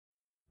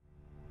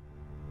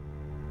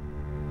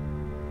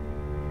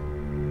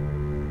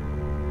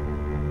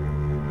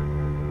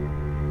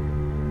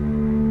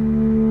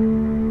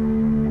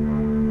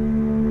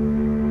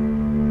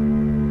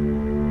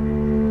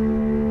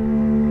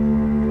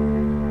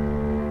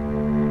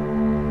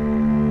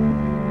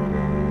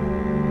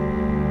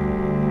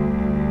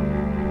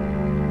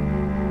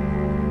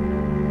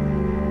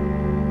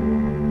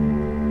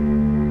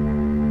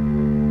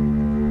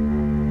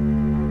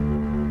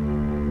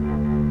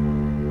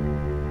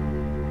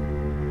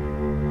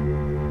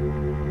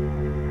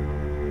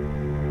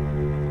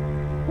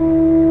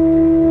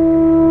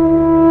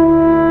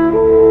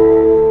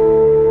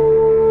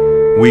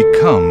We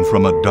come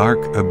from a dark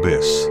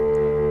abyss.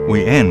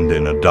 We end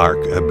in a dark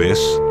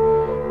abyss,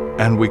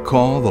 and we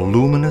call the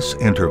luminous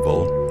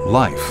interval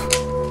life.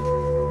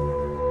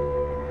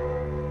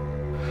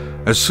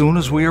 As soon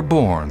as we are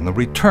born, the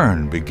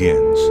return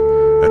begins.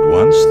 At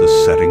once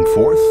the setting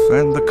forth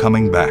and the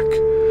coming back.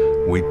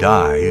 We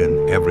die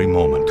in every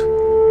moment.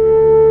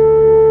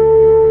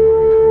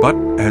 But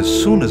as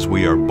soon as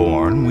we are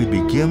born, we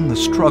begin the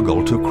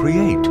struggle to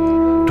create,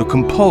 to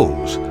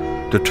compose,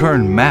 to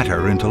turn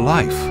matter into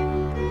life.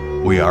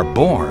 We are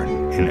born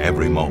in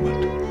every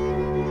moment.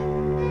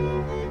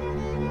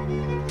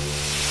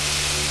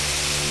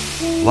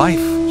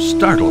 Life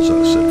startles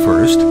us at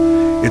first.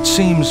 It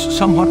seems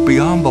somewhat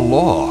beyond the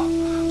law,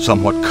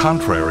 somewhat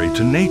contrary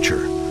to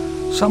nature,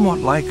 somewhat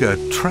like a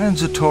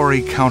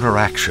transitory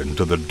counteraction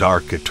to the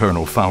dark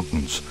eternal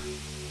fountains.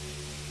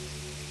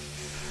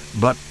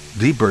 But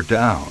deeper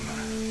down,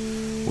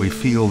 we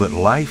feel that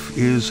life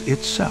is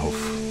itself,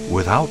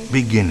 without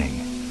beginning,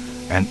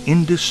 an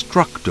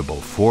indestructible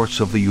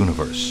force of the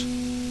universe.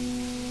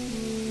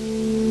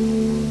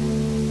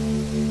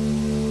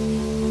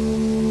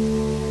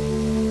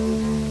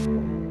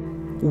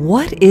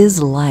 What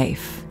is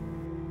life?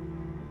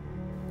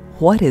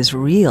 What is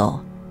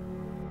real?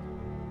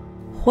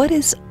 What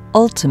is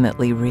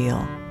ultimately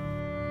real?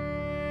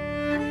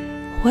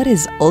 What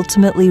is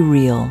ultimately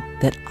real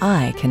that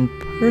I can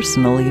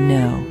personally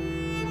know?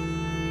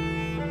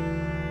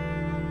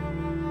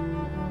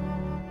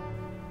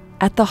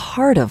 At the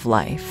heart of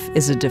life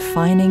is a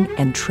defining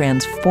and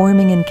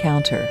transforming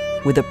encounter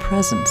with the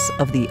presence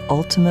of the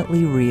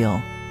ultimately real.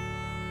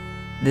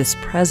 This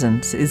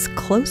presence is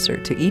closer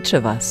to each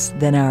of us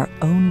than our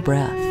own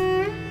breath,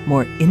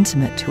 more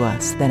intimate to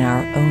us than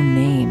our own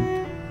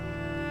name.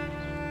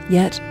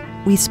 Yet,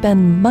 we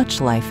spend much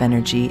life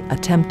energy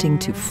attempting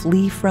to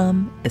flee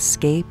from,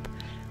 escape,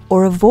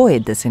 or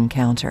avoid this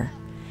encounter,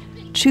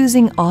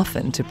 choosing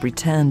often to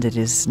pretend it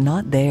is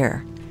not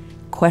there,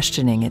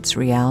 questioning its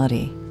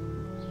reality.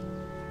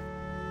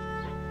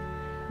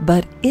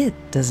 But it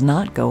does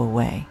not go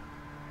away,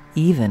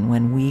 even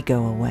when we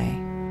go away.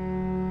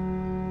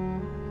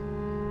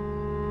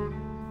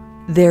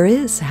 There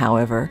is,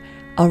 however,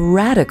 a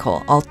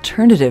radical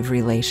alternative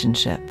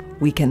relationship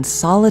we can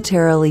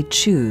solitarily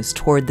choose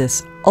toward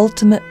this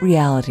ultimate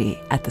reality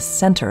at the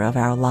center of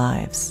our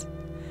lives.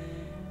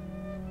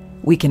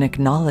 We can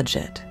acknowledge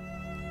it.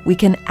 We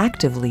can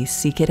actively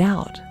seek it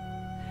out.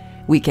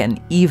 We can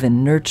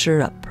even nurture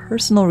a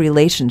personal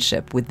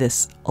relationship with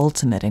this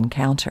ultimate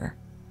encounter.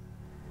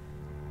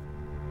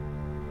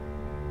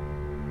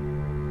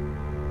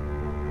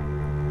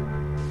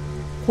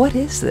 What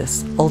is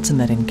this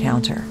ultimate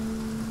encounter?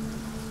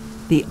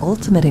 The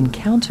ultimate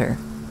encounter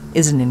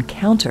is an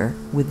encounter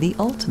with the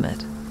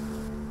ultimate.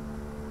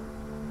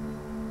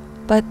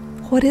 But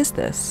what is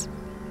this?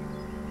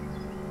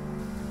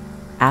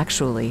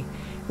 Actually,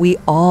 we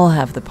all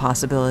have the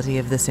possibility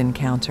of this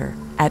encounter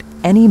at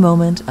any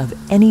moment of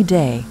any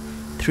day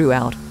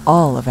throughout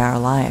all of our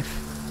life.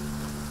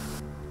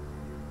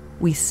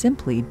 We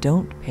simply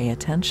don't pay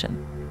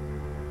attention.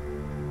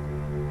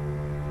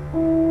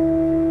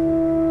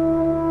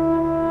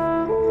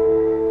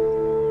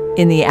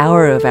 In the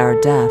hour of our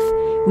death,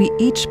 we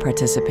each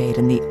participate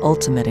in the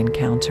ultimate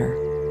encounter.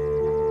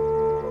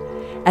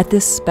 At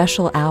this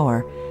special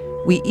hour,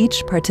 we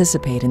each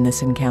participate in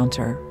this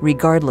encounter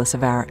regardless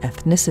of our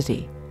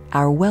ethnicity,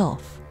 our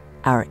wealth,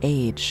 our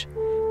age,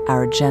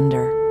 our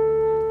gender,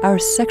 our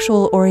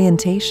sexual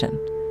orientation,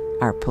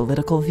 our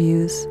political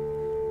views,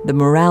 the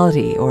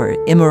morality or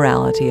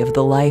immorality of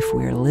the life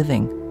we are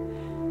living,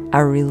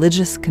 our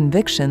religious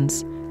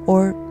convictions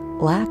or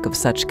lack of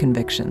such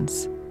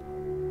convictions.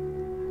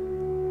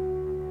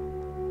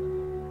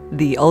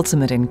 The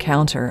ultimate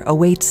encounter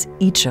awaits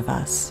each of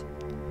us.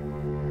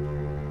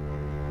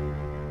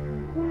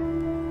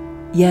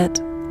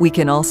 Yet, we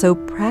can also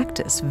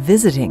practice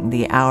visiting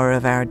the hour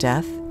of our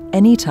death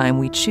anytime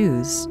we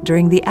choose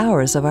during the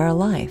hours of our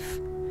life.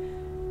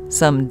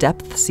 Some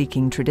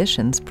depth-seeking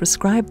traditions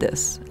prescribe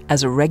this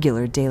as a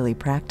regular daily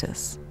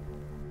practice.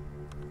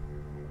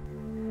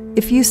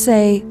 If you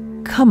say,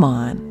 "Come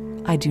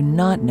on, I do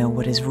not know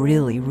what is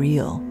really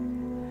real.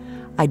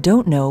 I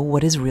don't know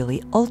what is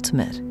really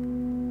ultimate,"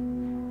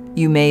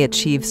 you may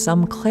achieve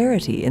some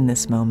clarity in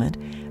this moment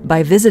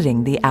by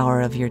visiting the hour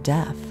of your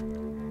death.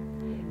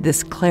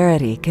 This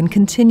clarity can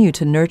continue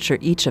to nurture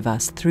each of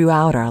us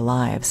throughout our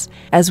lives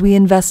as we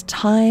invest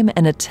time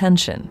and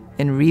attention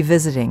in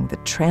revisiting the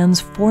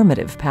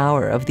transformative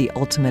power of the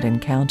ultimate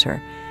encounter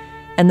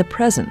and the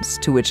presence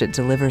to which it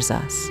delivers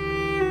us.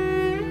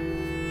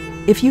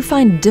 If you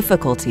find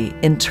difficulty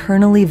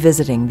internally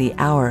visiting the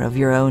hour of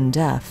your own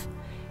death,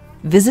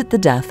 visit the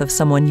death of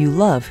someone you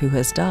love who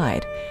has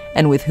died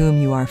and with whom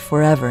you are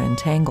forever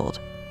entangled.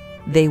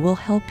 They will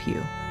help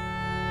you.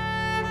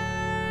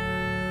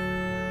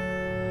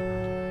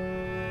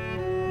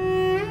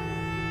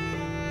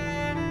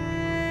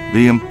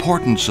 The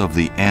importance of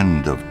the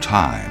end of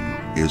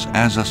time is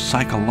as a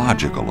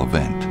psychological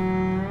event.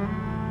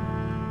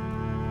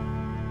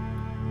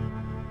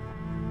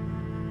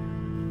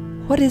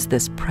 What is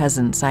this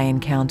presence I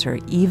encounter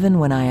even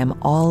when I am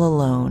all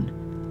alone,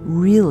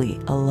 really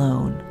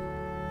alone?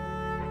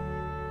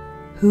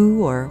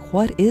 Who or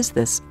what is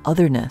this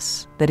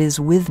otherness that is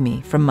with me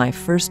from my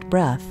first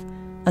breath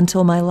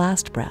until my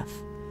last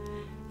breath,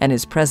 and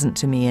is present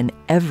to me in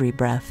every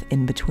breath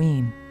in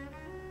between?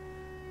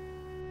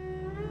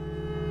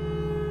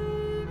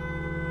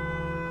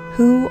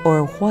 Who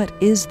or what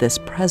is this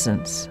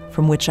presence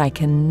from which I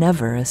can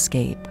never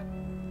escape?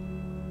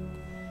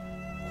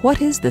 What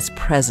is this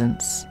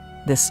presence,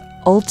 this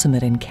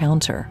ultimate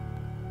encounter?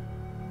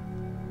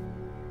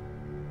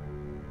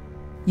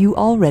 You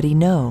already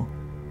know.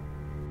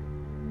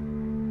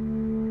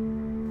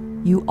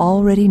 You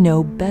already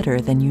know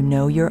better than you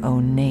know your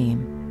own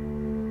name.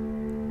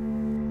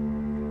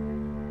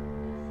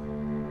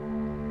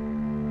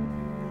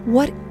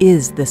 What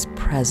is this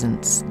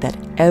presence that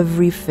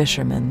every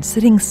fisherman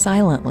sitting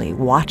silently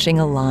watching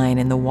a line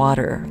in the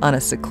water on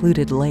a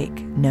secluded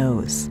lake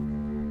knows?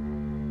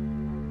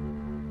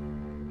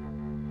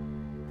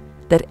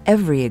 That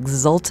every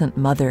exultant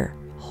mother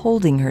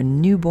holding her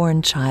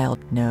newborn child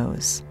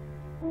knows?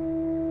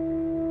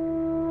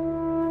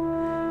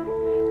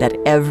 That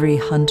every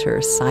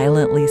hunter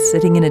silently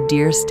sitting in a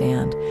deer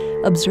stand,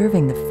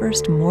 observing the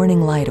first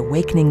morning light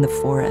awakening the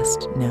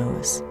forest,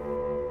 knows?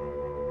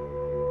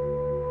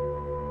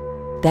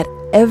 That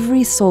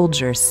every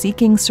soldier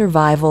seeking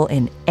survival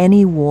in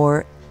any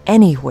war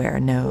anywhere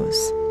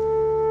knows?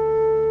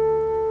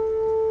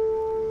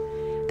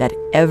 That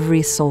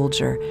every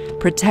soldier,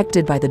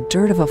 protected by the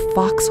dirt of a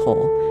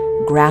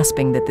foxhole,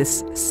 grasping that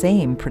this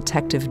same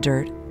protective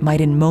dirt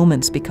might in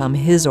moments become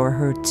his or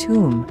her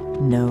tomb,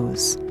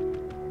 knows?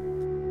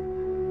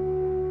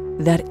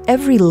 That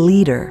every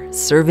leader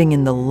serving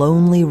in the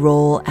lonely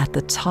role at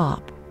the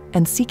top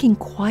and seeking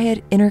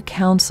quiet inner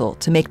counsel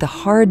to make the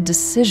hard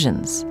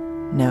decisions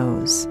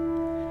knows?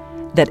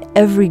 That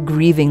every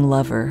grieving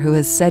lover who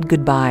has said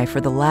goodbye for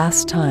the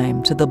last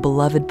time to the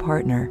beloved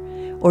partner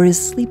or is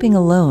sleeping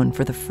alone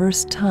for the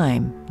first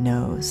time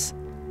knows?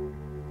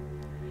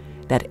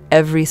 That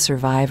every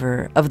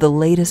survivor of the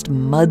latest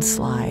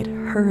mudslide,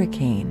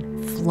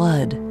 hurricane,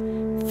 flood,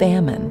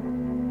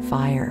 famine,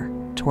 fire,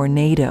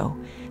 tornado,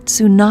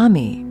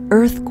 tsunami,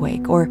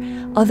 earthquake, or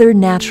other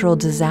natural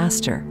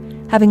disaster,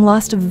 having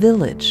lost a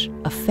village,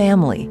 a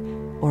family,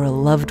 or a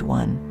loved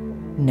one,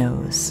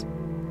 knows?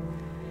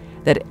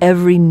 That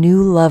every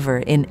new lover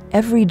in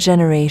every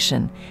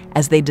generation,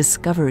 as they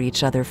discover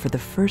each other for the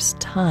first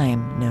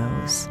time,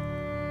 knows?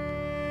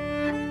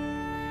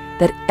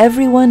 That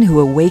everyone who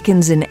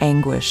awakens in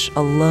anguish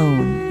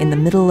alone in the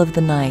middle of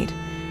the night,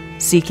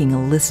 seeking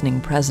a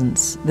listening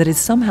presence that is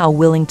somehow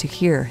willing to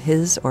hear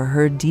his or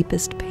her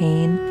deepest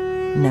pain,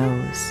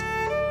 knows?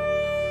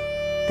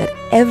 That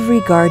every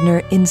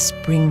gardener in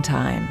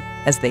springtime,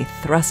 as they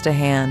thrust a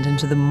hand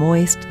into the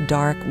moist,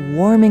 dark,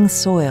 warming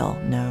soil,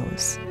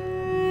 knows?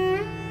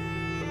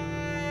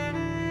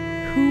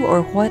 Who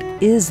or what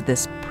is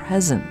this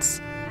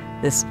presence,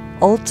 this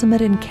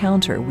ultimate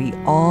encounter we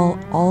all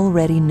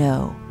already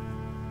know?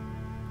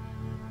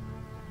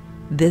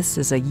 This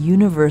is a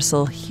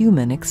universal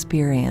human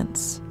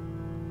experience.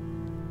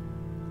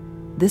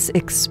 This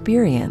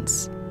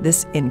experience,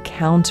 this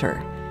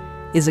encounter,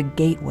 is a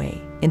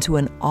gateway into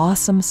an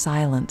awesome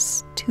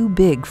silence too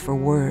big for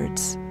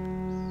words.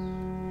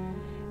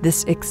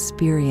 This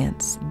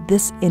experience,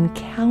 this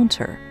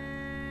encounter,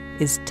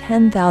 is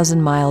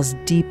 10,000 miles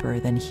deeper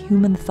than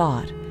human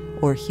thought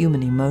or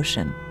human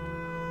emotion.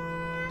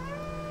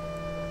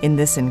 In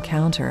this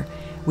encounter,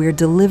 we are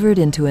delivered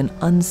into an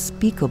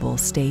unspeakable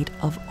state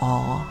of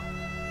awe.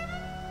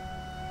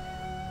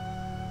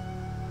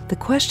 The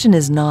question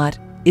is not,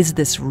 is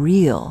this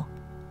real?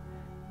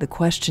 The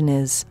question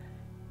is,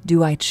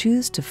 do I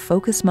choose to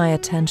focus my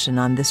attention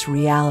on this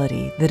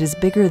reality that is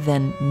bigger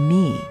than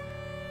me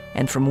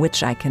and from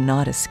which I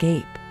cannot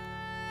escape?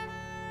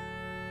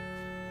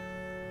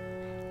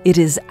 It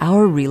is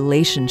our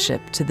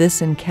relationship to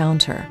this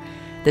encounter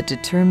that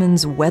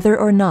determines whether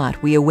or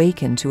not we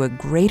awaken to a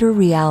greater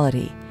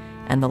reality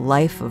and the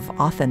life of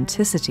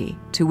authenticity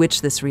to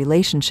which this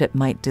relationship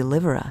might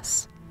deliver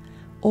us,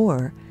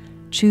 or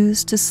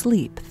choose to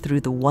sleep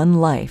through the one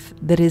life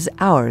that is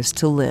ours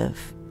to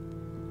live.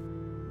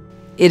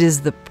 It is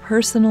the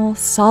personal,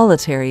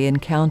 solitary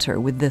encounter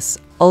with this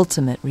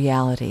ultimate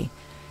reality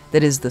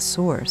that is the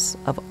source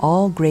of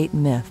all great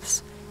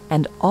myths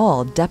and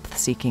all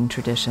depth-seeking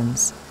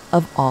traditions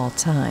of all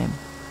time.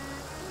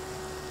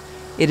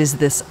 It is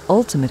this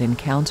ultimate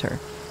encounter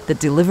that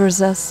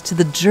delivers us to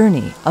the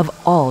journey of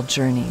all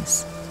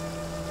journeys.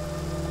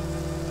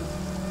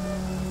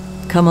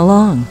 Come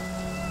along.